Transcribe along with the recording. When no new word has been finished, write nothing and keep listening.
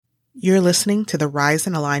You're listening to the Rise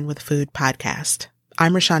and Align with Food podcast.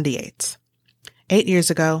 I'm Rashonda Yates. 8 years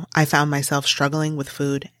ago, I found myself struggling with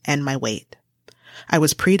food and my weight. I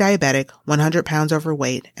was pre-diabetic, 100 pounds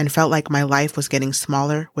overweight, and felt like my life was getting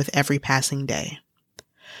smaller with every passing day.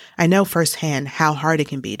 I know firsthand how hard it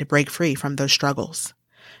can be to break free from those struggles.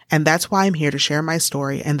 And that's why I'm here to share my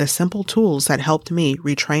story and the simple tools that helped me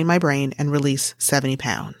retrain my brain and release 70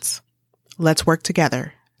 pounds. Let's work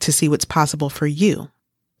together to see what's possible for you,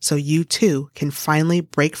 so you too can finally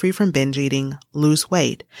break free from binge eating, lose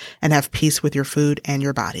weight, and have peace with your food and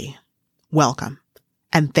your body. Welcome,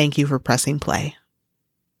 and thank you for pressing play.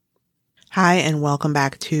 Hi, and welcome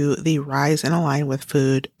back to the Rise and Align with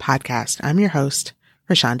Food podcast. I'm your host,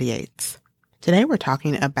 Rashonda Yates. Today we're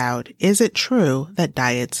talking about, is it true that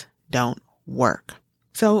diets don't work?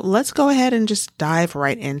 So let's go ahead and just dive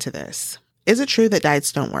right into this. Is it true that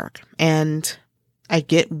diets don't work? And I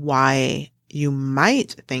get why you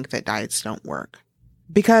might think that diets don't work.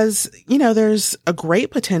 Because, there's a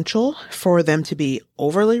great potential for them to be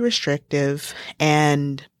overly restrictive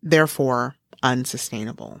and therefore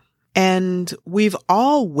unsustainable. And we've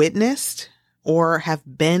all witnessed or have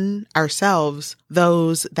been ourselves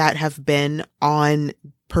those that have been on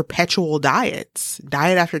perpetual diets,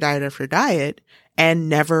 diet after diet after diet, and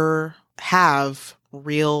never have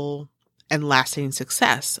real and lasting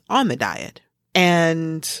success on the diet.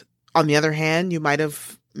 And on the other hand, you might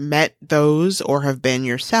have met those or have been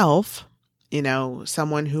yourself,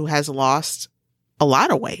 someone who has lost a lot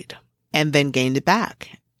of weight and then gained it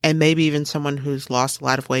back. And maybe even someone who's lost a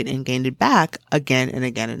lot of weight and gained it back again and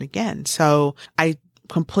again and again. So I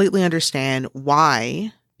completely understand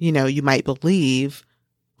why, you might believe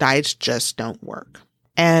diets just don't work.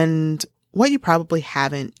 And what you probably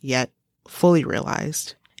haven't yet fully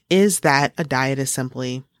realized is that a diet is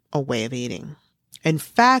simply a way of eating. In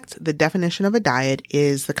fact, the definition of a diet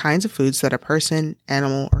is the kinds of foods that a person,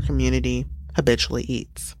 animal, or community habitually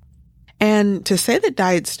eats. And to say that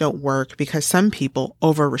diets don't work because some people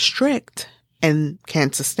over-restrict and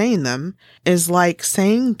can't sustain them is like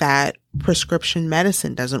saying that prescription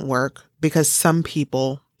medicine doesn't work because some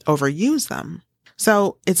people overuse them.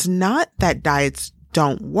 So it's not that diets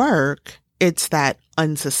don't work, it's that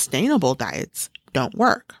unsustainable diets don't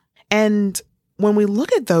work. And when we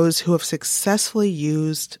look at those who have successfully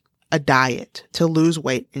used a diet to lose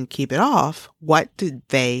weight and keep it off, what did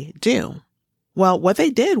they do? Well, what they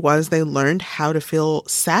did was they learned how to feel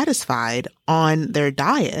satisfied on their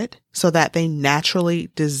diet so that they naturally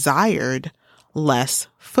desired less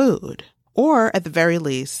food, or at the very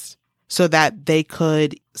least, so that they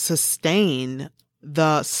could sustain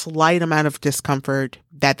the slight amount of discomfort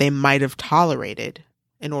that they might have tolerated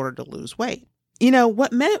in order to lose weight.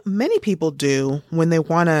 What many people do when they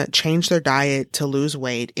want to change their diet to lose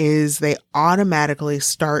weight is they automatically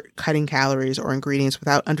start cutting calories or ingredients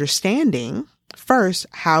without understanding first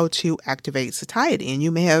how to activate satiety. And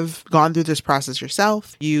you may have gone through this process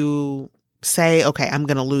yourself. You say, okay, I'm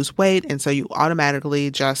going to lose weight. And so you automatically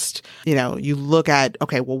just, you look at,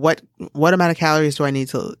 okay, well, what amount of calories do I need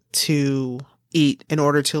to eat in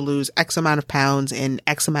order to lose X amount of pounds in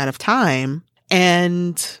X amount of time?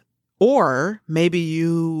 Or maybe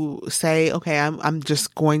you say, okay, I'm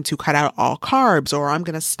just going to cut out all carbs, or I'm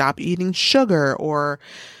going to stop eating sugar, or,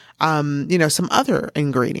 some other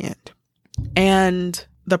ingredient. And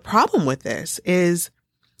the problem with this is,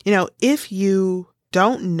 if you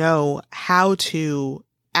don't know how to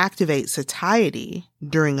activate satiety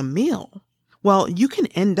during a meal, well, you can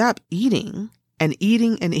end up eating and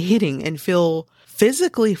eating and eating and feel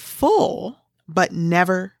physically full, but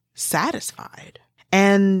never satisfied.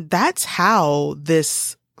 And that's how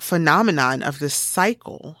this phenomenon of this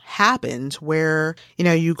cycle happens, where,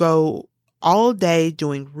 you go all day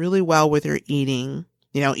doing really well with your eating,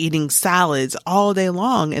 eating salads all day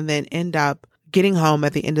long, and then end up getting home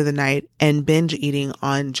at the end of the night and binge eating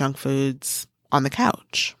on junk foods on the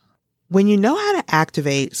couch. When you know how to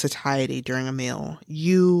activate satiety during a meal,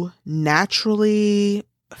 you naturally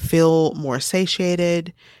feel more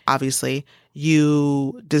satiated. Obviously,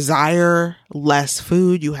 you desire less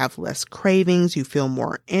food, you have less cravings, you feel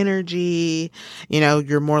more energy,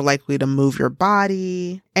 you're more likely to move your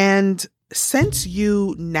body. And since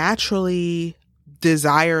you naturally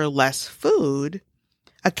desire less food,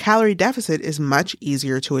 a calorie deficit is much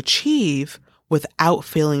easier to achieve without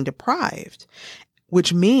feeling deprived,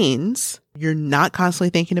 which means you're not constantly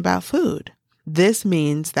thinking about food. This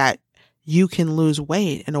means that you can lose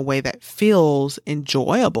weight in a way that feels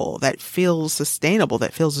enjoyable, that feels sustainable,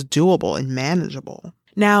 that feels doable and manageable.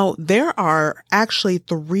 Now, there are actually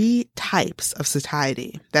 3 types of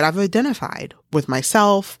satiety that I've identified with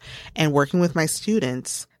myself and working with my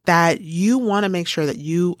students that you want to make sure that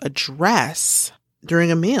you address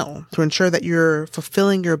during a meal to ensure that you're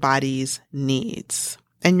fulfilling your body's needs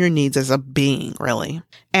and your needs as a being, really.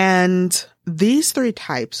 And these 3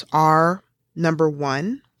 types are, number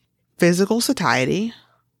 1, physical satiety,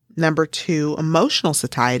 number 2, emotional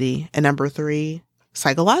satiety, and number 3,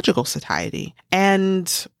 psychological satiety.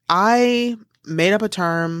 And I made up a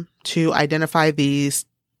term to identify these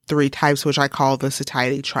 3 types, which I call the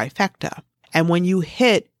satiety trifecta. And when you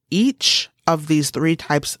hit each of these 3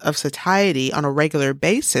 types of satiety on a regular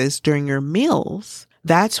basis during your meals,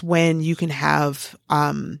 that's when you can have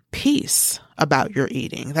peace about your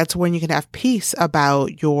eating. That's when you can have peace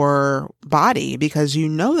about your body because you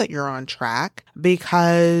know that you're on track.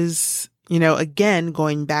 Because, again,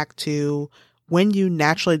 going back to when you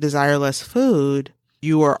naturally desire less food,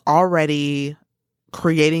 you are already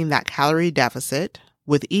creating that calorie deficit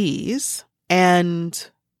with ease. And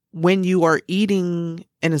when you are eating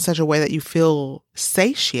in such a way that you feel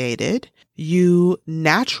satiated, you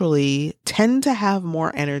naturally tend to have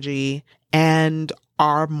more energy and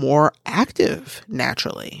are more active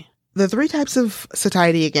naturally. The 3 types of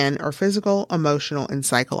satiety, again, are physical, emotional, and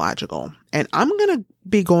psychological. And I'm going to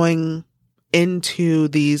be going into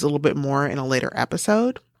these a little bit more in a later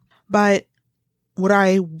episode. But what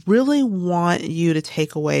I really want you to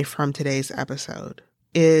take away from today's episode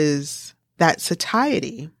is that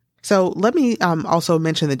satiety. So let me also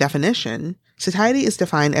mention the definition. Satiety is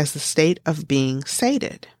defined as the state of being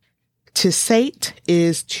sated. To sate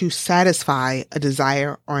is to satisfy a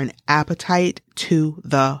desire or an appetite to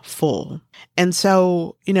the full. And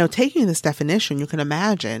so, taking this definition, you can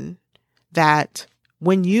imagine that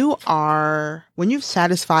when you've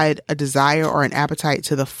satisfied a desire or an appetite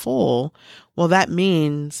to the full, well, that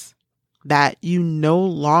means that you no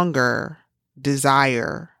longer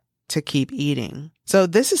desire to keep eating. So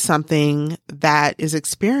this is something that is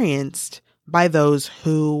experienced by those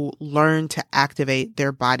who learn to activate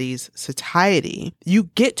their body's satiety. You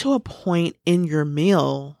get to a point in your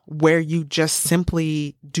meal where you just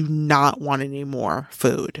simply do not want any more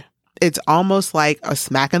food. It's almost like a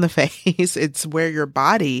smack in the face. It's where your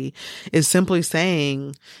body is simply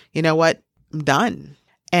saying, you know what, I'm done.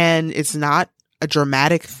 And it's not a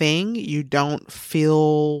dramatic thing. You don't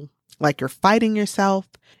feel like you're fighting yourself.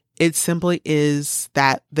 It simply is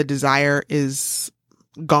that the desire is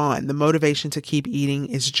gone. The motivation to keep eating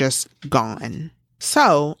is just gone.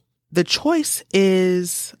 So the choice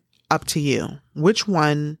is up to you. Which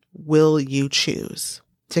one will you choose?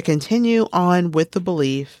 To continue on with the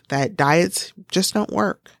belief that diets just don't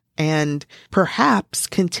work and perhaps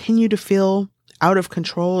continue to feel out of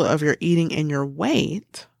control of your eating and your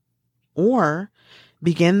weight, or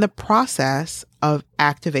begin the process of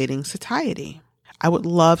activating satiety. I would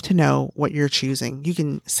love to know what you're choosing. You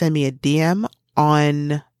can send me a DM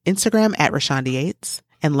on Instagram at Rashonda Yates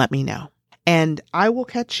and let me know. And I will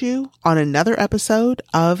catch you on another episode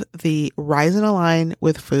of the Rise and Align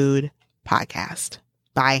with Food podcast.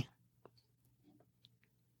 Bye.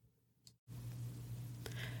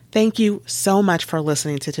 Thank you so much for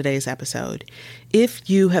listening to today's episode. If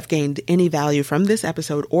you have gained any value from this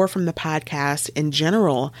episode or from the podcast in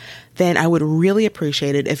general, then I would really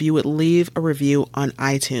appreciate it if you would leave a review on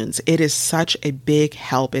iTunes. It is such a big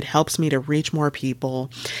help. It helps me to reach more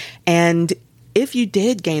people. And if you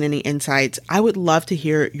did gain any insights, I would love to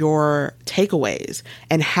hear your takeaways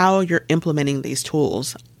and how you're implementing these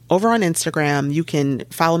tools. Over on Instagram, you can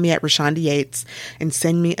follow me at Rashonda Yates and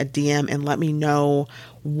send me a DM and let me know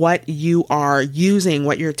what you are using,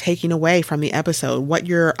 what you're taking away from the episode, what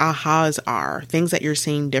your ahas are, things that you're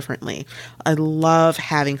seeing differently. I love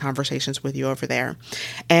having conversations with you over there.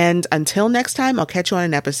 And until next time, I'll catch you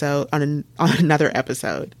on another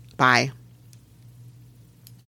episode. Bye.